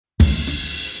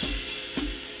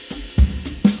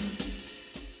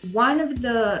One of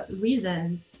the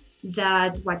reasons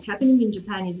that what's happening in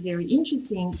Japan is very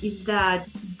interesting is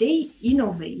that they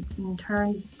innovate in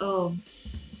terms of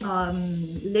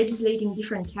legislating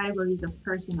different categories of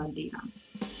personal data.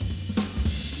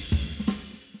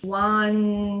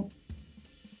 One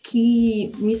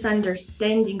key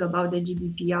misunderstanding about the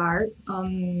GDPR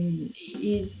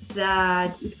is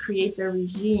that it creates a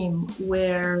regime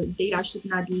where data should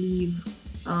not leave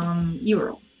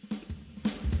Europe.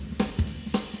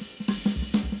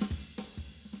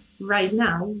 Right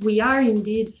now, we are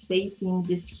indeed facing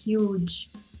this huge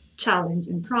challenge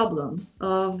and problem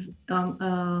of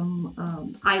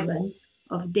islands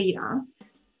of data,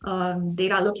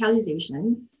 data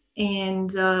localization,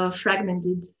 and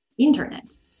fragmented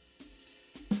internet.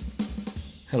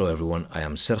 Hello everyone, I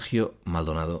am Sergio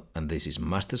Maldonado and this is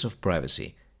Masters of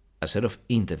Privacy, a set of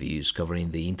interviews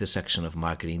covering the intersection of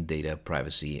marketing, data,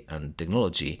 privacy and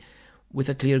technology with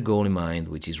a clear goal in mind,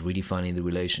 which is redefining the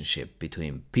relationship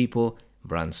between people,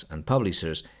 brands and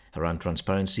publishers around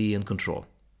transparency and control.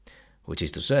 Which is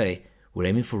to say, we're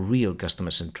aiming for real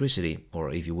customer centricity,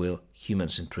 or if you will, human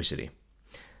centricity.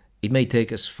 It may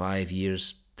take us 5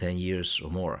 years, 10 years or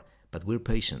more, but we're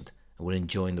patient and we're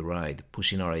enjoying the ride,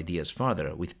 pushing our ideas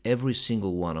farther with every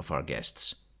single one of our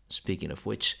guests. Speaking of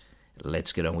which,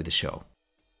 let's get on with the show.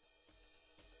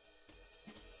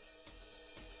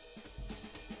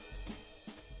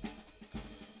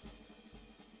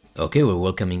 Okay, we're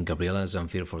welcoming Gabriela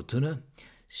Zanfir-Fortuna.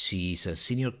 She's a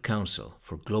Senior Counsel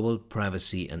for Global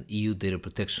Privacy and EU Data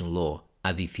Protection Law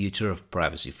at the Future of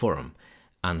Privacy Forum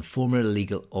and former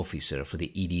Legal Officer for the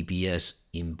EDPS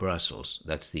in Brussels,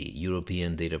 that's the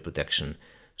European Data Protection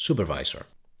Supervisor.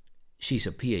 She's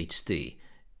a PhD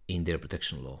in Data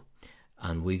Protection Law,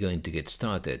 and we're going to get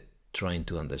started trying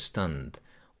to understand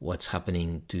what's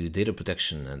happening to data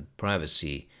protection and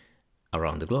privacy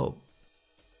around the globe.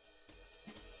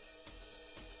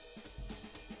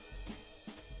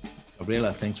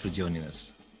 Gabriela, thanks for joining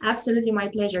us. Absolutely, my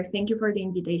pleasure. Thank you for the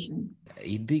invitation.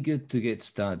 It'd be good to get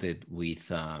started with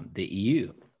the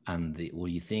EU and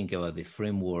what you think about the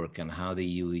framework and how the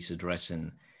EU is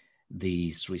addressing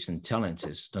these recent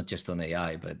challenges, not just on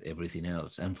AI, but everything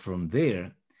else. And from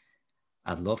there,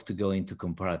 I'd love to go into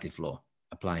comparative law,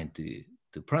 applying to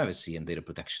privacy and data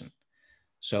protection.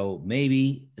 So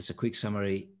maybe as a quick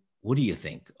summary, what do you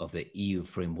think of the EU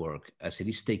framework as it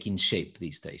is taking shape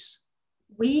these days?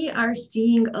 We are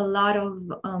seeing a lot of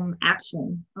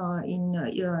action in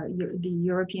the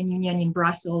European Union in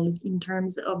Brussels in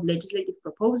terms of legislative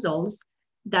proposals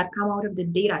that come out of the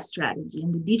data strategy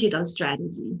and the digital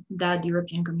strategy that the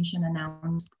European Commission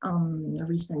announced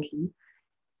recently.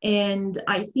 And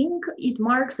I think it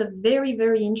marks a very,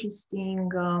 very interesting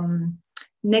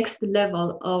next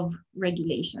level of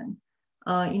regulation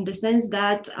in the sense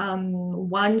that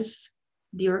once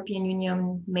the European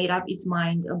Union made up its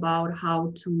mind about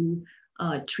how to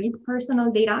treat personal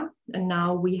data. And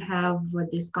now we have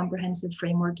this comprehensive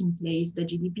framework in place, the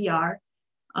GDPR,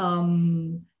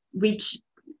 which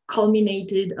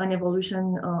culminated an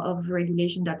evolution of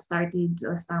regulation that started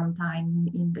sometime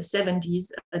in the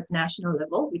 70s at national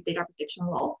level with data protection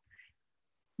law.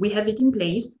 We have it in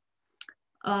place.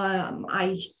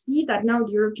 I see that now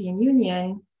the European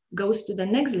Union goes to the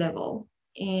next level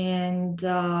and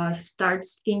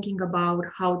starts thinking about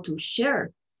how to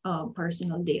share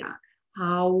personal data.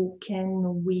 How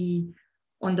can we,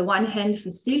 on the one hand,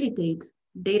 facilitate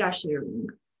data sharing?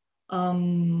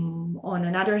 On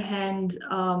another hand,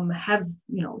 have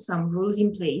some rules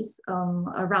in place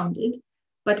around it,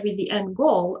 but with the end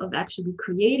goal of actually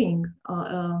creating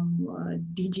a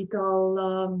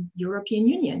digital European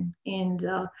Union and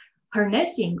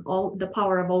harnessing all the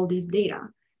power of all this data.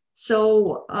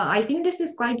 So I think this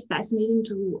is quite fascinating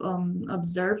to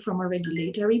observe from a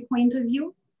regulatory point of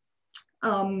view.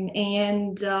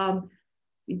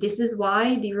 This is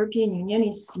why the European Union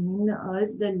is seen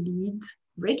as the lead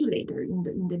regulator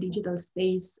in the digital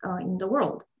space in the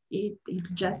world. It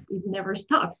never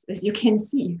stops, as you can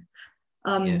see.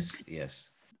 Yes.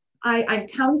 I'm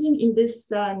counting in this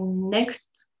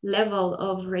next level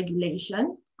of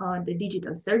regulation, the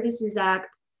Digital Services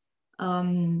Act,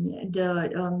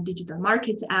 the Digital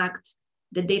Markets Act,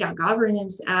 the Data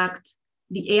Governance Act,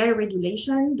 the AI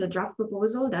regulation, the draft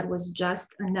proposal that was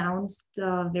just announced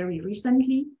very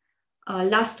recently,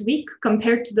 last week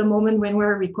compared to the moment when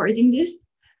we're recording this.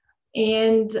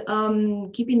 And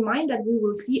keep in mind that we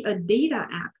will see a Data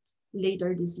Act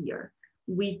later this year,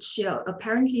 which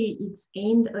apparently it's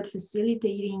aimed at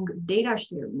facilitating data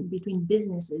sharing between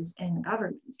businesses and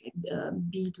governments, like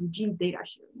B2G data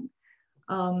sharing.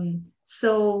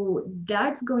 So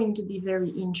that's going to be very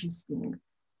interesting.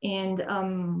 And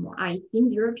I think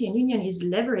the European Union is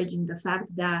leveraging the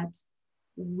fact that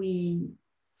we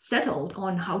settled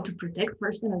on how to protect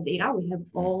personal data. We have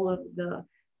all of the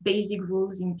basic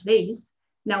rules in place.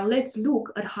 Now let's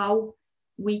look at how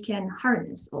we can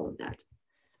harness all of that.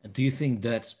 Do you think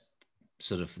that's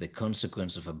sort of the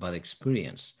consequence of a bad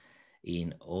experience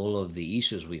in all of the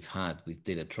issues we've had with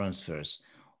data transfers?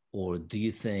 Or do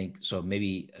you think, so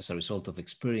maybe as a result of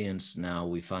experience, now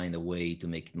we find a way to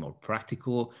make it more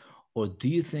practical? Or do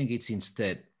you think it's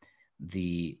instead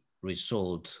the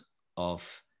result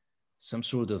of some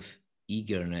sort of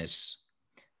eagerness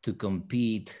to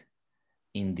compete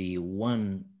in the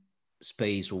one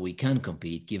space where we can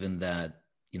compete, given that,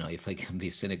 you know, if I can be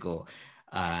cynical,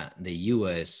 the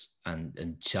US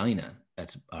and China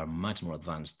are much more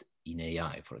advanced in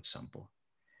AI, for example?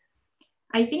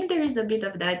 I think there is a bit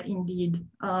of that indeed.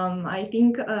 I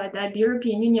think that the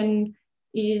European Union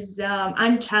is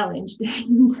unchallenged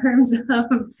in terms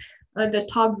of the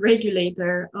top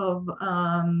regulator of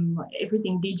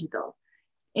everything digital.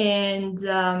 And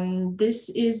this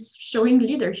is showing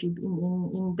leadership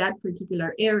in that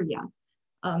particular area.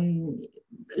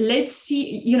 Let's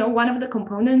see, you know, one of the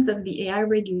components of the AI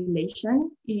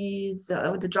regulation is,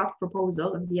 the draft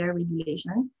proposal of the AI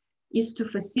regulation is to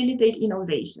facilitate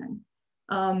innovation.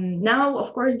 Now,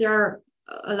 of course, there are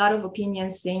a lot of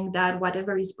opinions saying that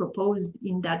whatever is proposed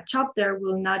in that chapter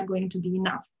will not going to be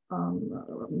enough,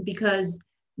 because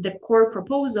the core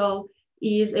proposal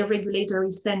is a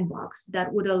regulatory sandbox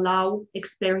that would allow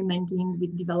experimenting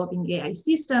with developing AI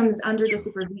systems under the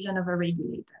supervision of a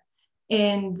regulator.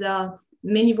 And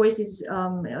many voices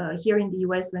here in the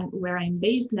US, where I'm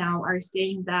based now, are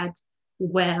saying that,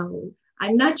 well,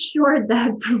 I'm not sure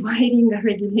that providing a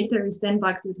regulatory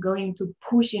sandbox is going to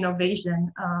push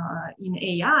innovation in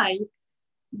AI,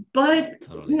 but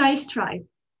totally. Nice try.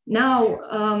 Now,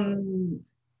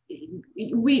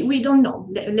 we don't know.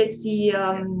 Let's see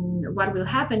what will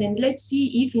happen, and let's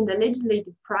see if in the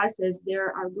legislative process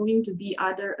there are going to be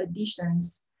other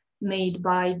additions made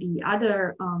by the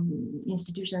other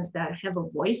institutions that have a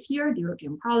voice here, the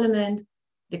European Parliament,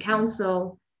 the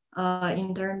Council,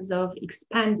 in terms of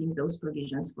expanding those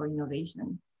provisions for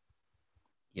innovation.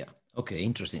 Yeah, okay,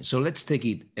 interesting. So let's take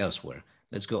it elsewhere.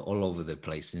 Let's go all over the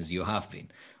place, since you have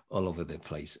been all over the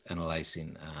place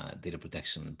analyzing data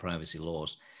protection and privacy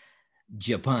laws.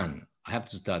 Japan, I have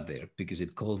to start there because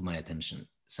it called my attention.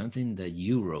 Something that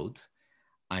you wrote,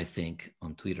 I think,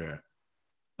 on Twitter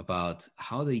about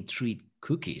how they treat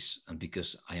cookies. And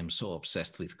because I am so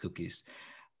obsessed with cookies,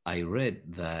 I read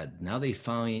that now they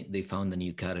found a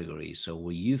new category. So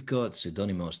where you've got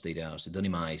pseudonymous data, or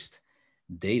pseudonymized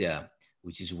data,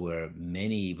 which is where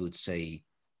many would say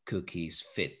cookies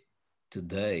fit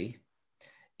today,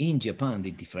 in Japan,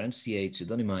 they differentiate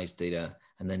pseudonymized data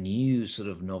and a new sort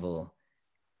of novel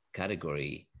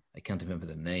category. I can't remember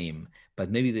the name,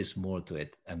 but maybe there's more to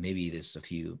it. And maybe there's a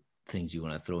few things you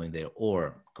want to throw in there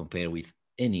or compare with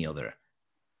any other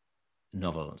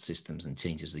novel systems and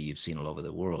changes that you've seen all over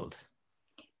the world.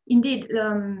 Indeed,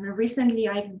 recently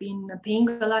I've been paying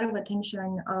a lot of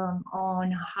attention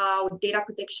on how data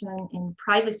protection and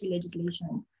privacy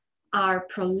legislation are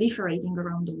proliferating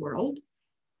around the world.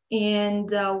 And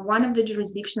one of the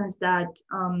jurisdictions that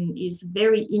is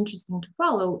very interesting to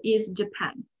follow is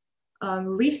Japan.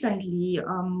 Recently,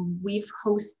 we've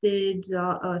hosted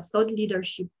a thought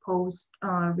leadership post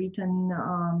written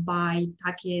by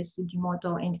Take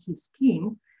Sugimoto and his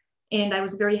team. And I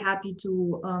was very happy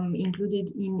to include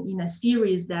it in a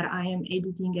series that I am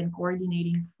editing and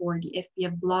coordinating for the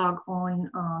FPF blog on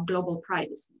global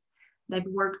privacy. I've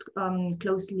worked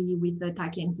closely with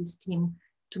Take and his team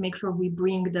to make sure we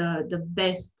bring the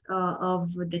best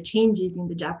of the changes in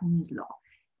the Japanese law.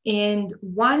 And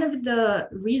one of the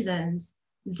reasons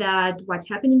that what's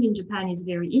happening in Japan is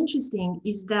very interesting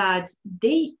is that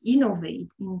they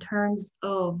innovate in terms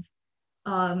of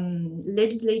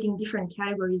legislating different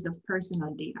categories of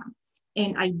personal data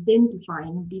and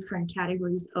identifying different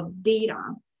categories of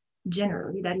data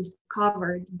generally that is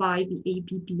covered by the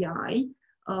APPI,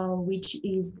 which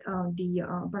is the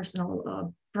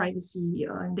Personal Privacy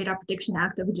and Data Protection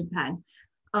Act of Japan.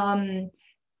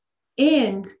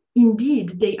 And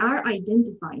indeed, they are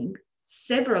identifying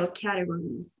several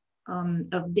categories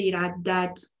of data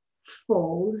that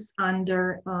falls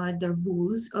under the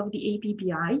rules of the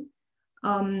APPI.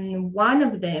 One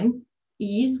of them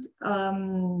is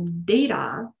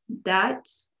data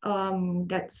that's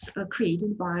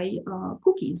created by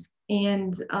cookies,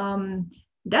 and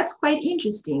that's quite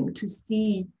interesting to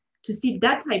see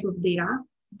that type of data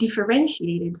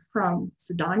differentiated from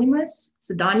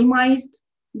pseudonymized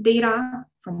data,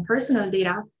 from personal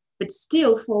data, but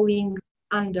still falling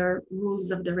under rules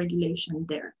of the regulation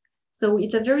there. So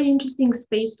it's a very interesting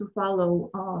space to follow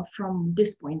from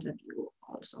this point of view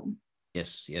also.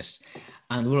 Yes, yes.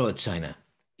 And what about China?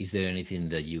 Is there anything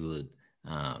that you would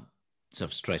sort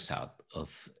of stress out of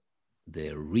the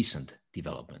recent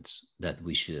developments that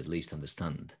we should at least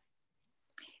understand?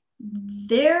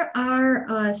 There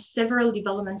are several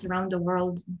developments around the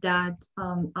world that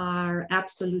are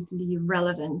absolutely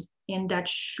relevant and that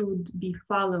should be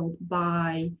followed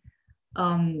by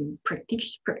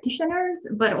practitioners,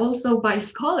 but also by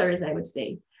scholars, I would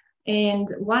say. And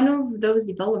one of those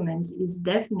developments is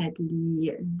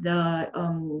definitely the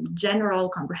general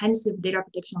comprehensive data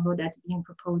protection law that's being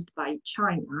proposed by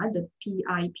China, the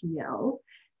PIPL.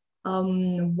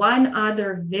 One other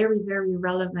very, very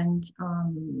relevant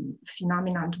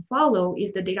phenomenon to follow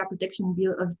is the Data Protection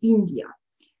Bill of India.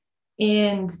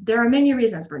 And there are many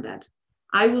reasons for that.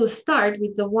 I will start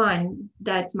with the one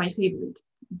that's my favorite.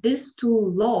 These two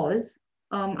laws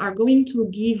are going to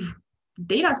give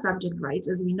data subject rights,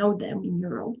 as we know them in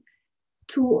Europe,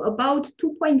 to about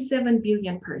 2.7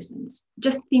 billion persons.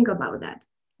 Just think about that.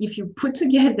 If you put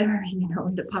together,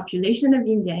 the population of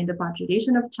India and the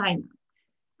population of China,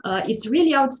 it's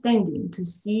really outstanding to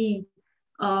see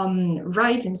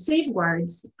rights and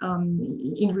safeguards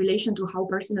in relation to how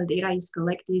personal data is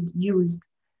collected, used,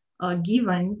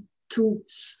 given to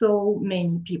so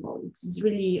many people. It's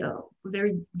really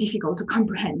very difficult to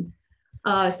comprehend.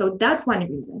 So that's one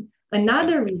reason.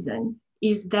 Another reason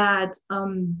is that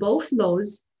both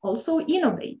laws also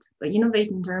innovate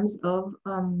in terms of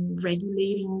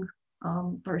regulating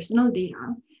personal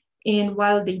data. And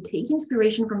while they take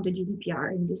inspiration from the GDPR,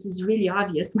 and this is really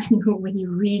obvious when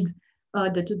you read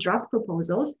the two draft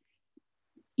proposals,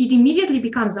 it immediately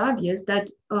becomes obvious that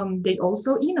they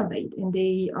also innovate and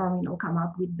they come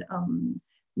up with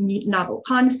novel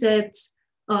concepts,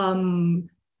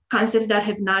 concepts that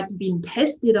have not been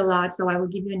tested a lot. So I will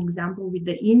give you an example with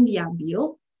the India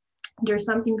bill. There's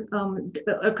something,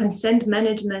 a consent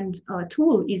management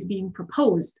tool is being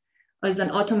proposed as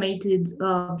an automated,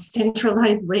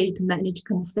 centralized way to manage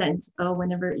consent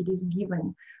whenever it is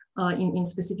given in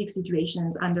specific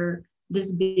situations under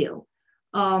this bill.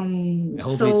 I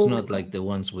hope it's not like the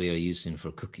ones we are using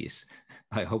for cookies.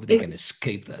 I hope they can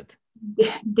escape that.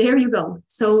 There you go.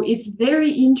 So it's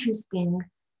very interesting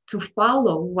to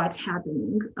follow what's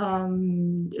happening,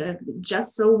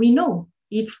 just so we know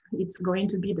if it's going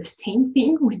to be the same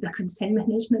thing with the consent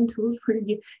management tools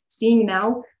we're seeing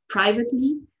now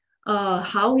privately.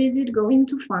 How is it going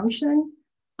to function,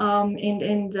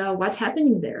 and what's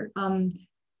happening there?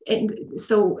 And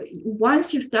so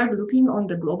once you start looking on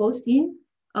the global scene,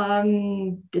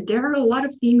 there are a lot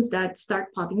of things that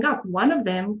start popping up. One of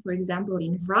them, for example,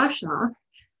 in Russia,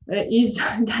 is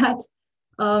that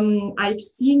I've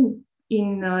seen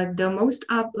in the most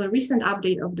recent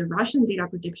update of the Russian data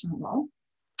protection law,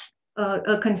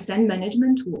 a consent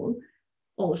management tool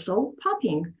also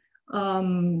popping.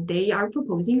 They are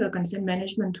proposing a consent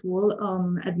management tool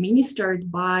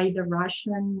administered by the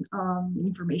Russian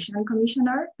Information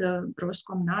Commissioner, the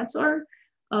Roskomnadzor,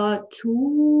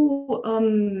 to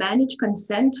manage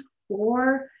consent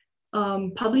for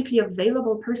publicly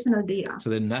available personal data. So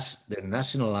they're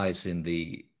nationalizing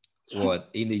what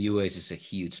in the US is a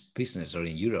huge business, or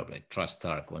in Europe, like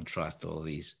TrustArc, OneTrust, all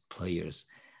these players,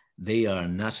 they are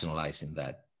nationalizing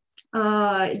that.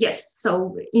 Yes,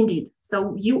 so indeed.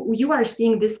 So you are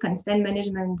seeing this consent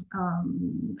management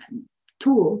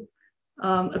tool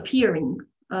appearing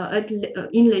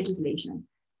in legislation.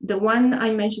 The one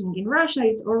I'm mentioning in Russia,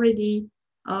 it's already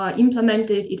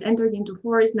implemented. It entered into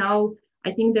force. Now,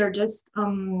 I think they're just,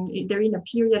 they're in a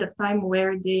period of time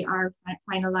where they are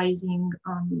finalizing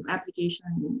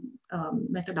application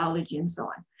methodology and so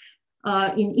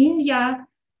on. In India,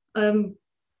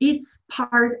 it's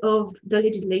part of the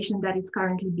legislation that is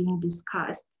currently being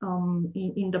discussed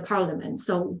in the parliament.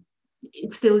 So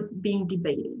it's still being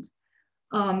debated,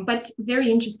 but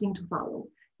very interesting to follow.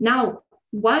 Now,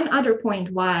 one other point,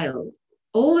 while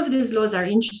all of these laws are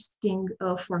interesting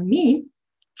for me,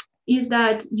 is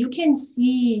that you can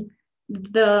see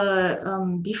the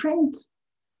different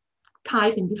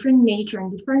type and different nature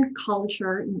and different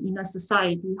culture in a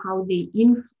society, how they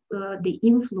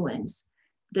influence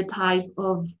the type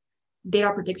of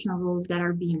data protection rules that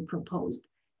are being proposed,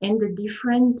 and the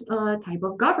different type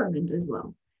of government as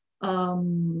well.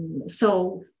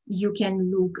 So you can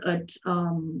look at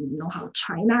how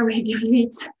China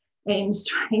regulates and is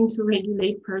trying to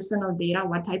regulate personal data,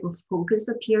 what type of focus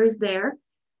appears there.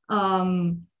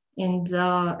 And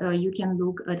you can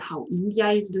look at how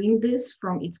India is doing this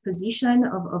from its position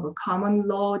of a common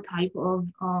law type of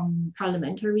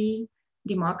parliamentary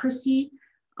democracy.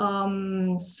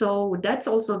 So that's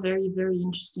also very, very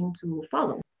interesting to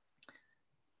follow.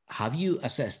 Have you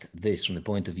assessed this from the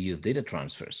point of view of data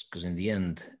transfers? Because in the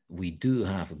end, we do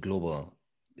have a global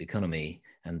economy,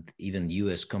 and even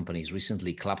US companies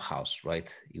recently, Clubhouse,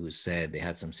 right? It was said they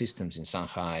had some systems in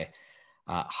Shanghai.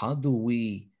 How do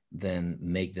we then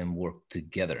make them work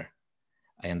together?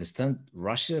 I understand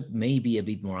Russia may be a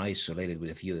bit more isolated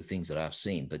with a few of the things that I've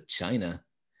seen, but China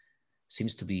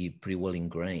seems to be pretty well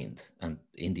ingrained, and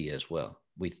India as well,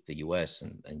 with the US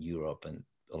and Europe and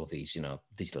all of these,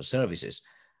 digital services.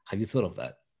 Have you thought of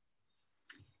that?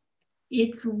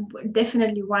 It's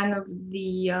definitely one of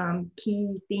the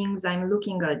key things I'm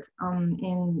looking at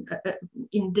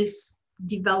in this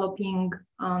developing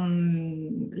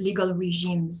legal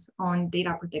regimes on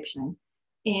data protection.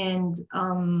 And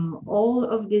all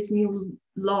of these new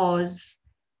laws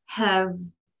have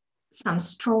some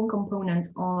strong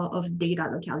components of data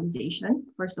localization,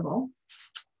 first of all.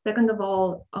 Second of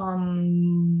all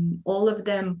of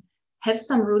them have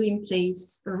some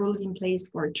rules in place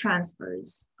for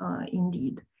transfers,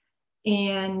 indeed.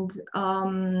 And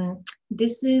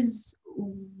this is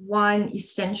one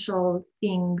essential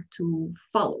thing to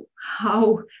follow.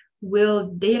 How will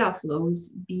data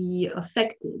flows be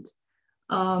affected?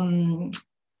 And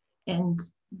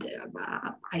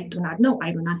I do not know.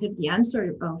 I do not have the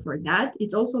answer for that.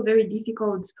 It's also very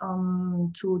difficult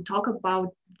to talk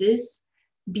about this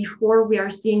before we are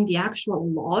seeing the actual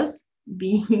laws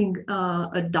being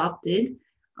adopted.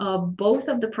 Both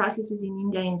of the processes in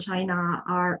India and China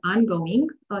are ongoing.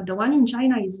 The one in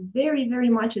China is very, very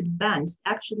much advanced.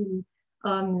 Actually,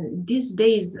 these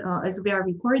days, as we are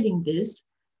recording this,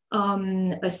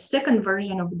 a second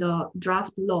version of the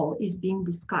draft law is being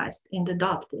discussed and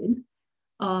adopted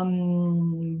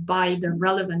by the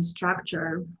relevant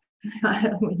structure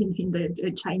in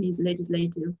the Chinese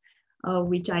legislative,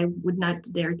 which I would not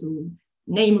dare to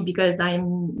name because I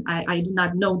do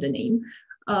not know the name.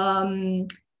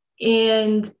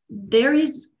 And there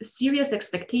is serious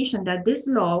expectation that this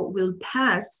law will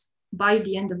pass by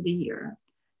the end of the year.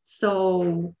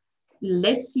 So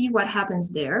let's see what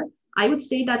happens there. I would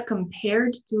say that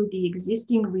compared to the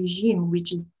existing regime,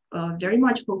 which is very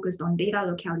much focused on data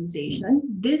localization,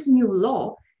 this new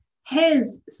law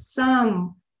has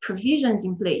some provisions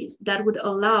in place that would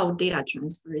allow data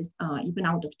transfers even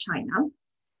out of China.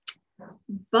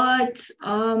 But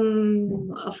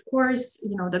of course,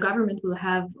 the government will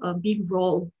have a big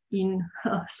role in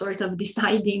sort of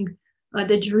deciding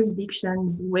the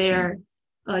jurisdictions where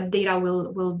data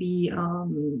will be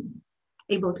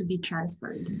able to be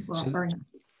transferred or not.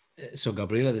 So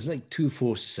Gabriela, there's like two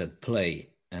forces at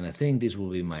play, and I think this will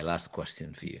be my last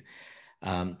question for you.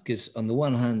 Because on the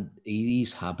one hand, it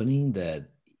is happening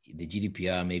that the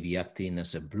GDPR may be acting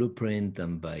as a blueprint,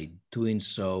 and by doing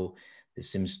so, there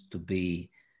seems to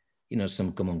be,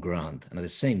 some common ground. And at the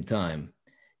same time,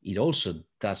 it also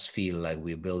does feel like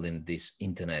we're building this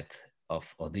internet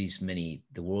of the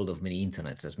world of many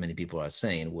internets, as many people are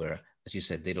saying, where, as you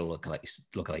said, data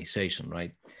localization,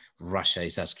 right? Russia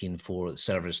is asking for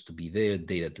servers to be there,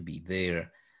 data to be there,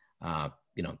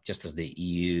 just as the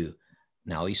EU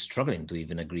now is struggling to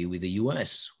even agree with the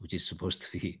US, which is supposed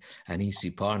to be an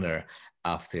easy partner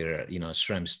after,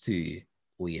 Schrems 2,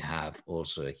 we have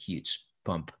also a huge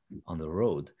bump on the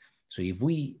road. So if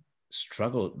we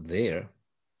struggle there,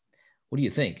 what do you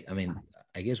think? I mean,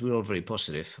 I guess we're all very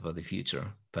positive about the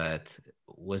future, but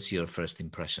what's your first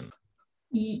impression?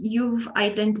 You've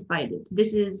identified it.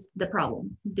 This is the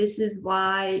problem. This is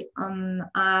why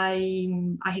I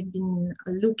have been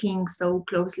looking so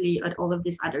closely at all of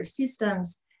these other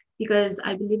systems, because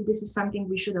I believe this is something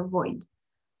we should avoid.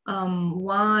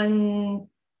 One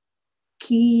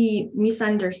key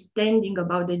misunderstanding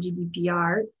about the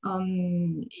GDPR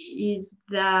is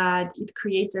that it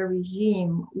creates a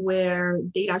regime where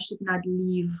data should not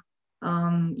leave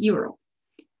Europe.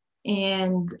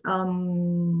 And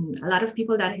a lot of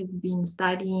people that have been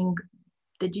studying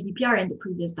the GDPR and the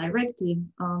previous directive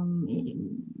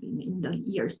in the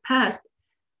years past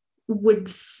would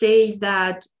say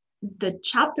that the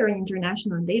chapter in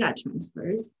international data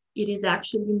transfers, it is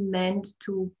actually meant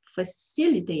to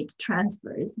facilitate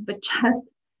transfers, but just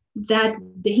that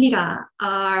data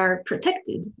are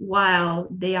protected while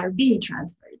they are being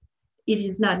transferred. It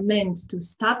is not meant to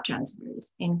stop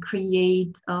transfers and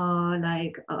create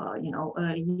a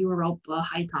Europe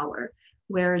high tower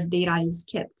where data is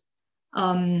kept.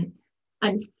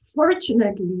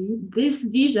 Unfortunately, this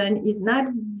vision is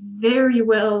not very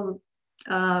well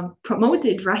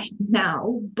promoted right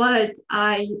now, but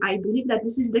I believe that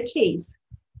this is the case.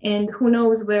 And who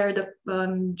knows where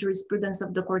the jurisprudence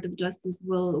of the Court of Justice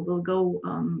will go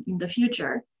in the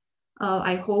future.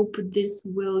 I hope this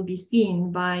will be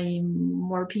seen by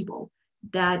more people,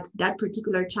 that that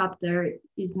particular chapter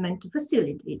is meant to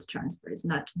facilitate transfers,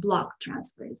 not to block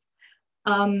transfers.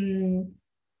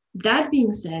 That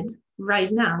being said,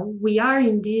 right now, we are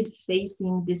indeed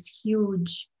facing this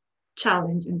huge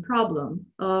challenge and problem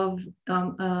of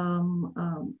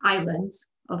islands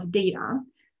of data,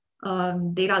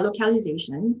 data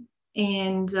localization,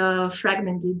 and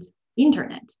fragmented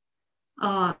internet.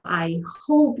 I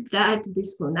hope that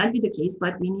this will not be the case,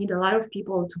 but we need a lot of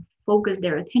people to focus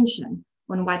their attention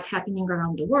on what's happening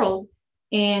around the world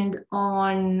and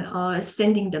on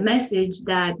sending the message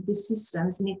that the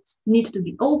systems need to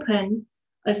be open.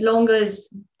 As long as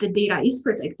the data is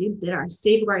protected, there are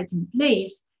safeguards in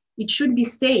place, it should be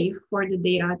safe for the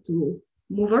data to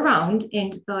move around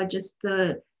and just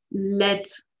let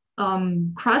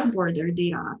cross-border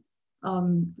data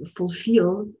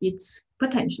fulfill its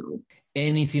potential.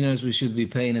 Anything else we should be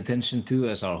paying attention to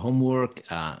as our homework?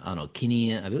 I don't know,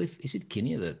 Kenya, I believe, is it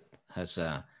Kenya that has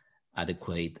an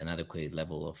adequate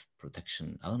level of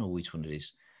protection? I don't know which one it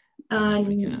is in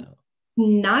Africa.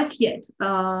 Not yet,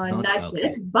 not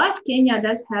yet. But Kenya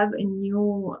does have a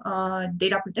new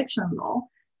data protection law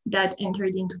that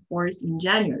entered into force in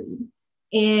January.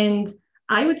 And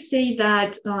I would say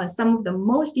that some of the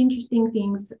most interesting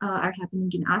things are happening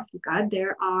in Africa.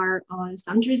 There are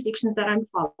some jurisdictions that I'm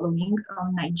following.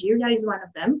 Nigeria is one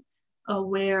of them,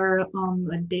 where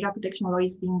a data protection law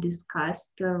is being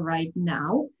discussed right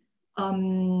now.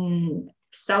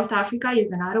 South Africa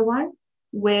is another one,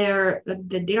 where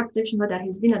the data protection law that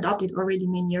has been adopted already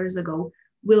many years ago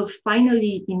will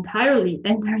finally entirely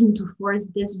enter into force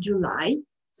this July.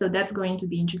 So that's going to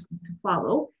be interesting to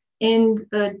follow. And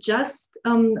just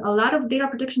a lot of data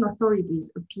protection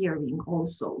authorities appearing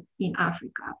also in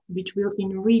Africa, which will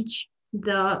enrich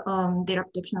the data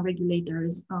protection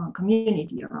regulators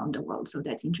community around the world. So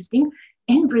that's interesting.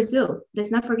 And Brazil,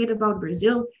 let's not forget about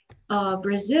Brazil.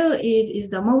 Brazil is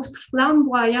the most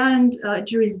flamboyant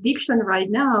jurisdiction right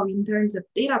now in terms of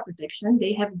data protection.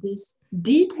 They have this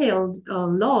detailed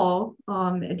law,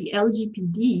 the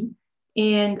LGPD,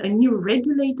 and a new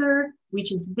regulator,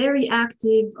 which is very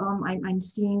active. I'm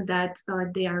seeing that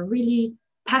they are really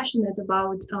passionate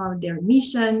about their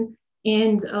mission,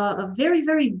 and a very,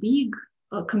 very big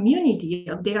community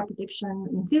of data protection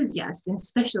enthusiasts and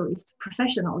specialists,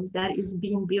 professionals that is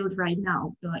being built right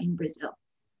now in Brazil.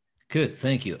 Good,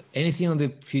 thank you. Anything on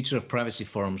the Future of Privacy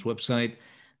Forum's website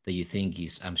that you think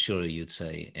is, I'm sure you'd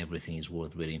say everything is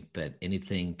worth reading, but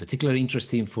anything particularly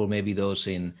interesting for maybe those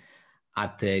in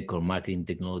ad tech or marketing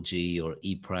technology or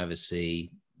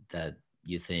e-privacy that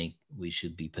you think we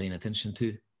should be paying attention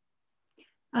to?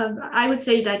 I would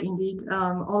say that indeed,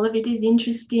 all of it is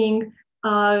interesting.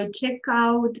 Check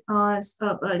out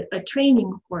a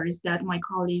training course that my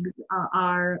colleagues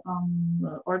are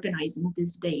organizing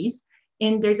these days.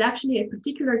 And there's actually a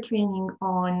particular training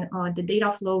on the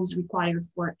data flows required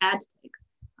for ad tech,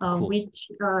 cool. Which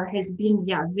has been,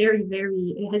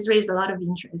 it has raised a lot of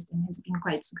interest and has been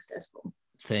quite successful.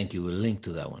 Thank you. We'll link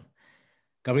to that one.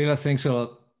 Gabriela, thanks a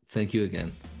lot. Thank you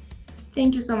again.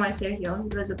 Thank you so much, Sergio.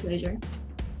 It was a pleasure.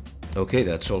 Okay,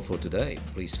 that's all for today.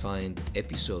 Please find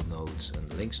episode notes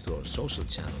and links to our social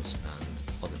channels and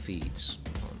other feeds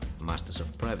on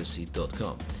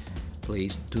mastersofprivacy.com.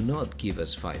 Please do not give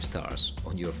us 5 stars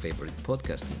on your favorite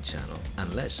podcasting channel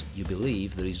unless you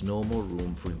believe there is no more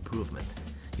room for improvement.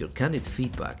 Your candid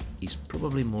feedback is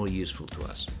probably more useful to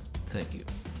us. Thank you.